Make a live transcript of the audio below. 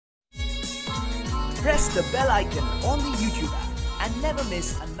press the bell icon on the YouTube app and never miss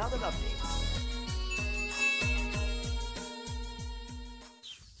another update.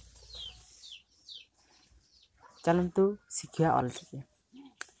 चलतु शिखिया all चिकी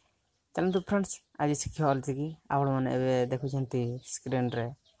चलतु friends आज शिखिया all चिकी आपण मैंने देखुं screen रे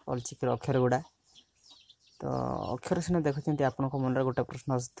ऑल चिकी अक्षर गुड़ा तो अक्षर सीना देखुं आपण मन गोटे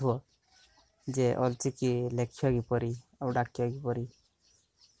प्रश्न आसुव जे ऑल चिकी लेखिया किपरि और डाकिया किपरि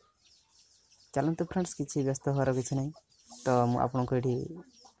चलतु फ्रेंड्स किसी व्यस्त होवार किसी ना तो मुझे ये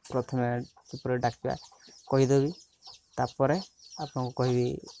प्रथम किपर डाकिया कहीदेवी तापर आपको कहबी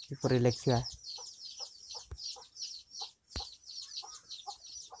किपरि लेखिया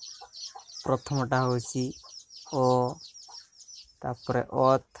प्रथमटा होची ओ तापरे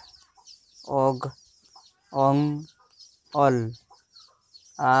अत अग अंग अल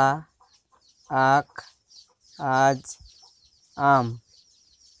आ आक आज आम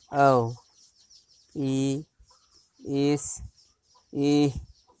औ ई इस ई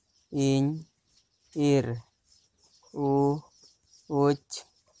इन इर उ उच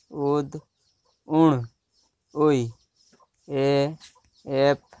उद उण उई ए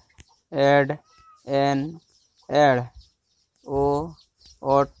एप एड एन एड ओ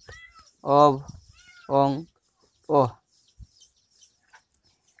ओट अब ओं ओ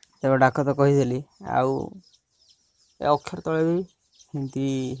तेज डाक तो कहीदेली आउ अक्षर तले भी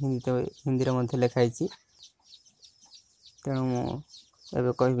हिंदी में लिखाई तेणु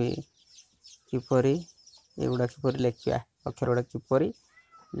मुझे कहबी किपरि एगुड़ा किपरि लेखिया अक्षर गुड़ा किपरि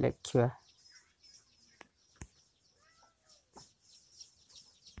लेखिया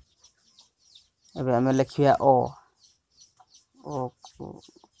एबे हमें लिखिया ओ को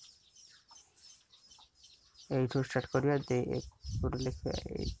एठू स्टार्ट करिया दे एक लिखिया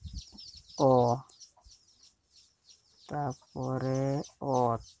ओ तापरे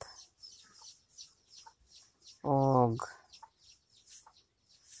ओत ओग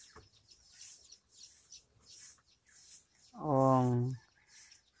ओंग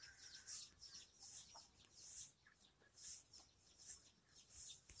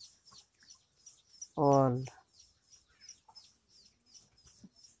ओल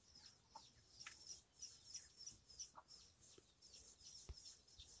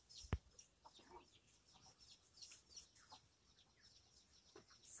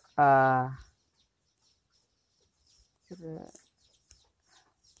आ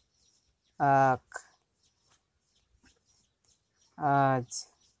आक आज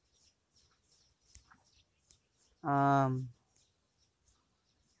आम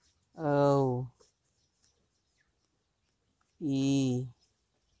औ ई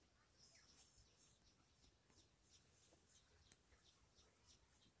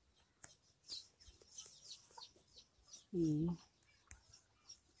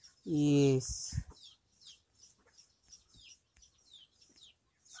इस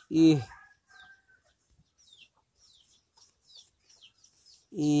इ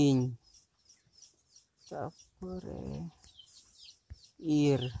इन तापरे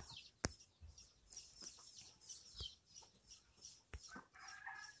इर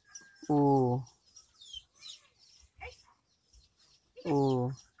उ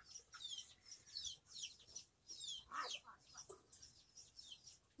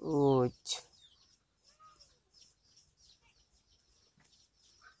उच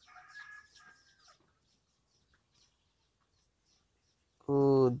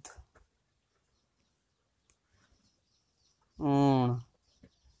उद उण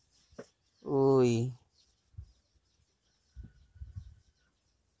उई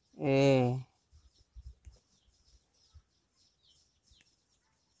ए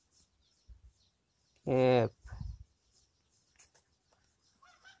एप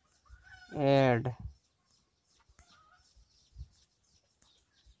एड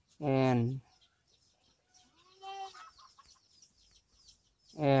एन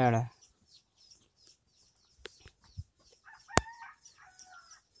एड